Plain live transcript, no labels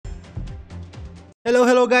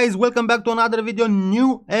Hello guys, welcome back to another video.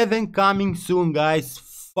 New event coming soon, guys.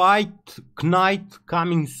 Fight Knight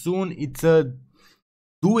coming soon. It's a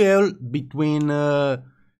duel between Sir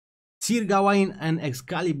Gawain and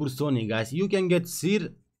Excalibur Sonic, guys. You can get Sir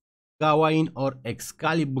Gawain or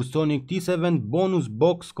Excalibur Sonic. This event bonus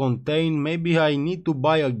box contain. Maybe I need to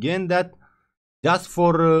buy again that just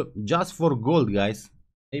for gold, guys.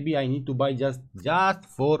 Maybe I need to buy just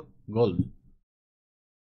for gold.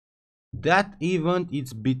 That event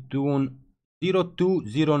is between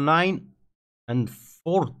 0209 and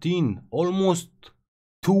 14, almost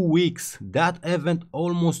 2 weeks. That event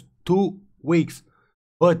almost 2 weeks.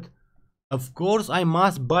 But of course I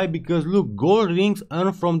must buy because look, gold rings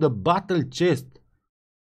earned from the battle chest.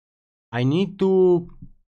 I need to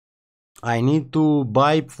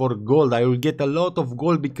buy for gold. I will get a lot of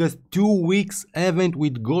gold because 2 weeks event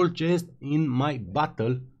with gold chest in my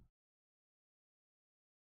battle.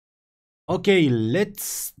 Okay, let's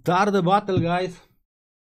start the battle, guys.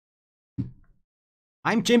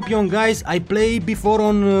 I'm champion, guys. I played before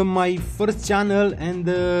on my first channel and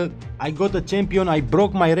I got a champion. I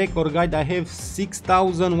broke my record, guys. I have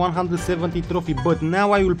 6,170 trophy, but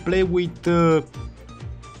now I will play with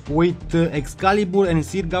Excalibur and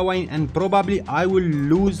Sir Gawain, and probably I will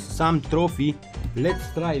lose some trophy.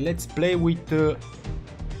 Let's try. Let's play with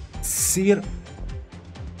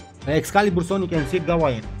Excalibur Sonic and Sir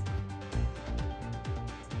Gawain.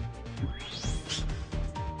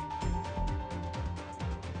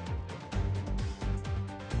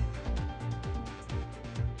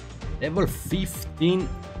 Level 15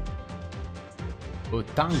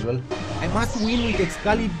 Tangle. I must win with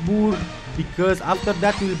Excalibur because after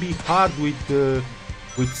that will be hard with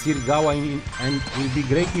Sir Gawain, and it will be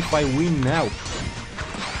great if I win now.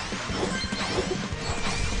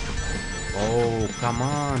 Oh, come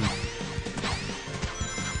on.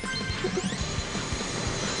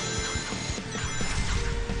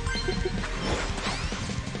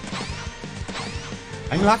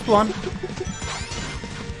 I'm last one.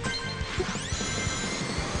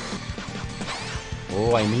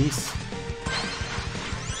 Oh, I miss.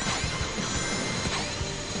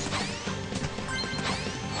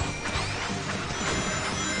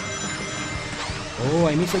 Oh,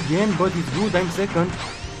 I miss again, but it's good. I'm second.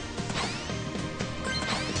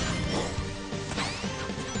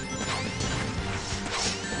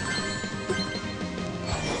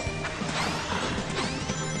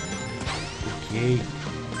 Okay,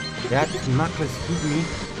 that knuckles hit me.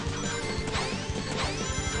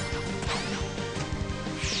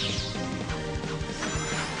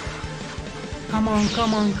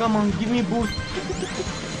 Come on, give me boost.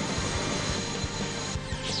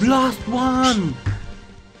 Last one!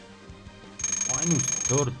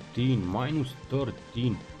 Minus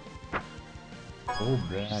 13. Oh,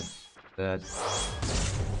 bad.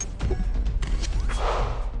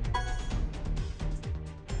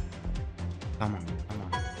 Come on.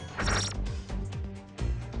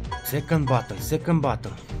 Second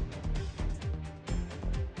battle.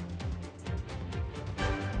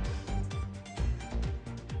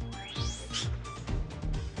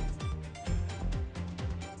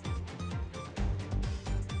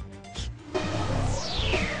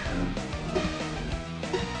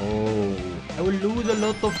 Oh, I will lose a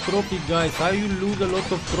lot of trophy, guys. I will lose a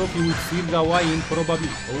lot of trophy with Sir Gawain, probably.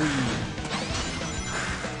 Oh,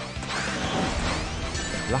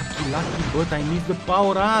 lucky, but I missed the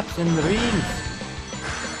power-ups and rings.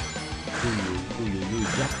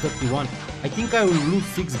 Just 31. I think I will lose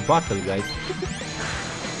 6 battle, guys.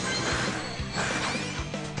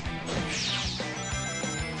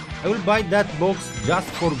 I will buy that box just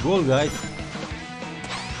for gold, guys,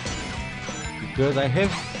 because I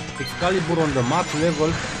have Excalibur on the max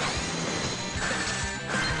level.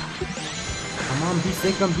 Come on, be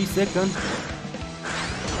second.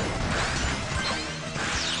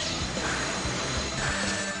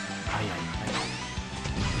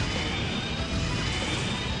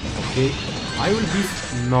 Okay, I will be...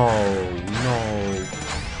 No.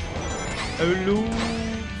 I will lose.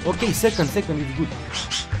 Okay, second is good.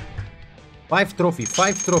 5 trophy.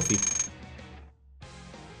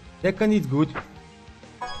 Second is good.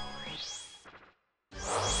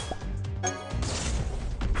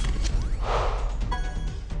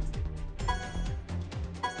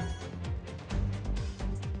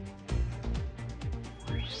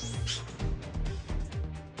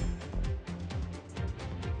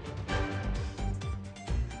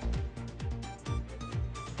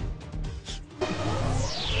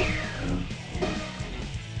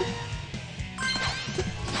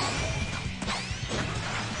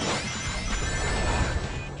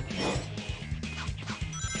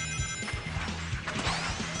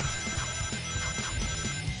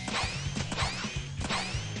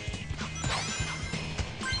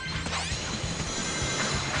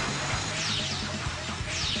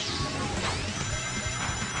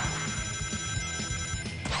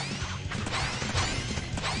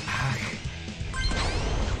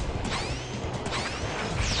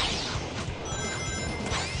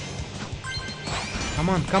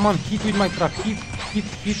 Come on, hit with my trap, hit.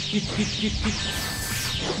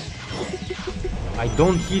 I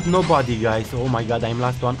don't hit nobody, guys. Oh my god, I'm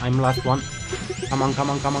last one. Come on.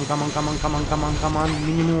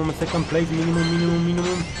 Minimum second place,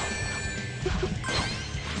 minimum.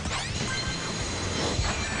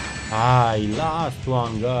 Last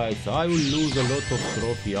one, guys. I will lose a lot of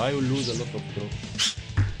trophy.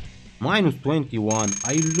 Minus 21.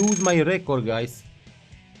 I lose my record, guys.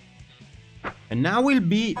 And now will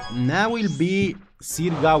be Sir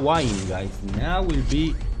Gawain, guys.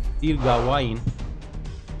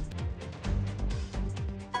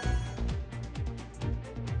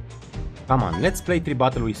 Come on, let's play 3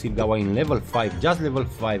 battle with Sir Gawain, level 5, just level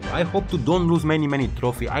 5. I hope to don't lose many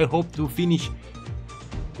trophy. I hope to finish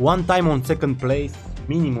one time on second place,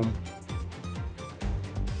 minimum.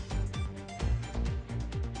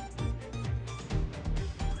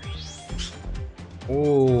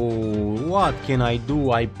 Oh, what can I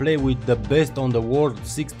do? I play with the best on the world,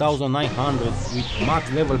 6900 with max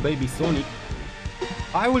level baby Sonic.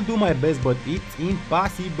 I will do my best, but it's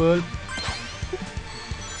impossible.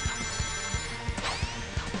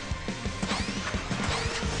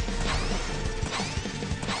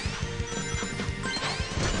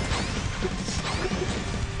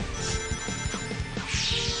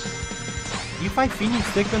 If I finish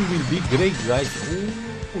second will be great, guys.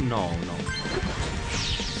 Oh, no.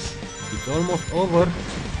 It's almost over.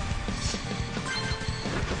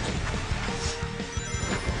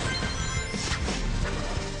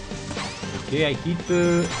 Okay, I hit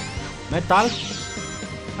metal.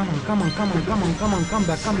 Come on, come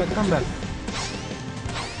back.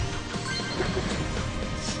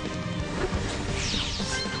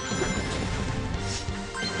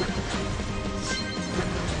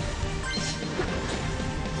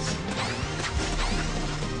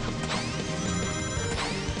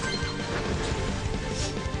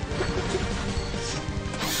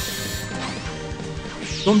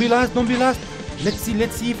 Don't be last. Let's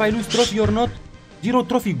see if I lose trophy or not. 0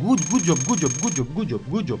 trophy. Good job.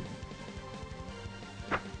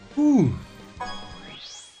 Ooh.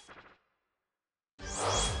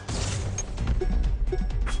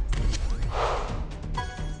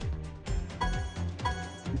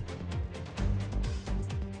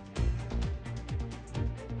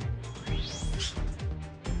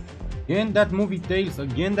 Again that movie tails.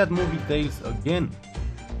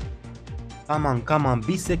 Come on,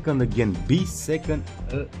 be second again.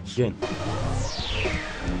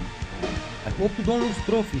 I hope you don't lose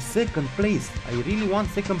trophy. Second place. I really want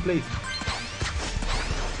second place.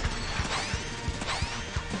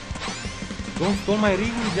 Don't steal my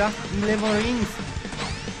ring, just 11 rings.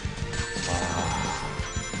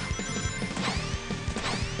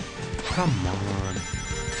 Come on.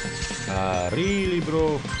 Really,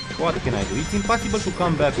 bro? What can I do? It's impossible to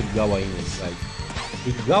come back with Gawain, guys.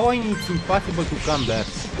 With Gawain, it's impossible to come back.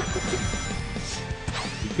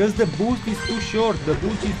 Because the boost is too short.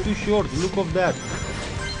 Look at that.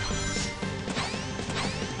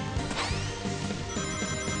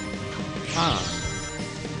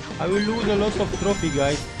 I will lose a lot of trophy,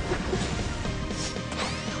 guys.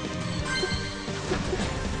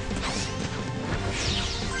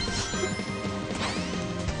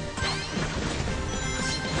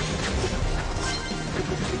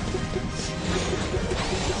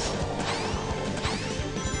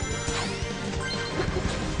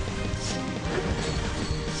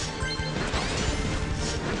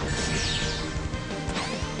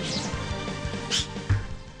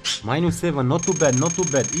 -7, not too bad.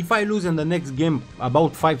 If I lose in the next game,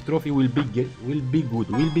 about 5 trophy will be good.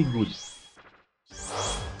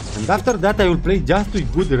 And after that I will play just with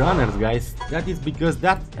good runners, guys. That is because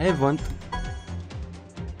that event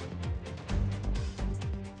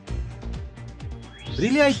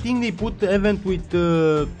really, I think they put the event with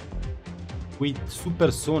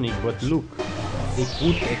Super Sonic, but look, they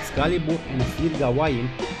put Excalibur and Sir Gawain.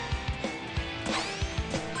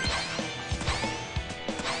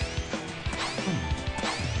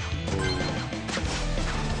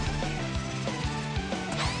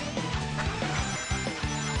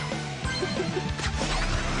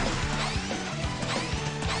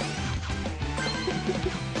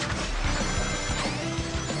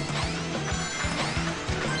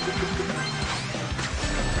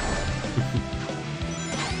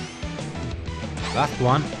 Last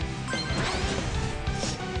one.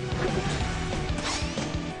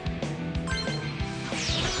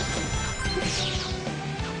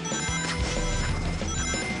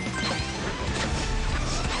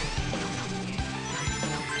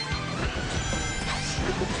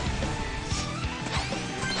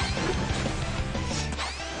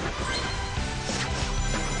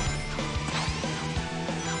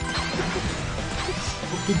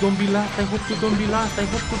 Hope to don't be last, I hope to don't be last, I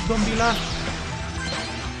hope to don't be last.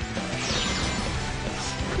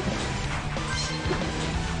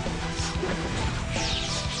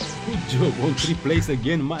 Good job, all 3 place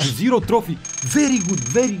again, 0 trophy. Very good,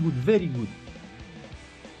 very good, very good.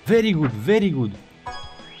 Very good, very good.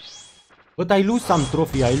 But I lose some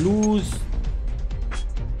trophy, I lose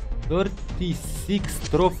 36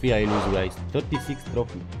 trophy, I lose guys, 36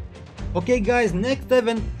 trophy. Okay guys, next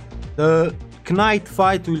event, the Knight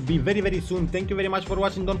fight will be very soon. Thank you very much for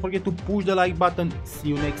watching, don't forget to push the like button. See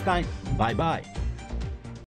you next time, bye bye.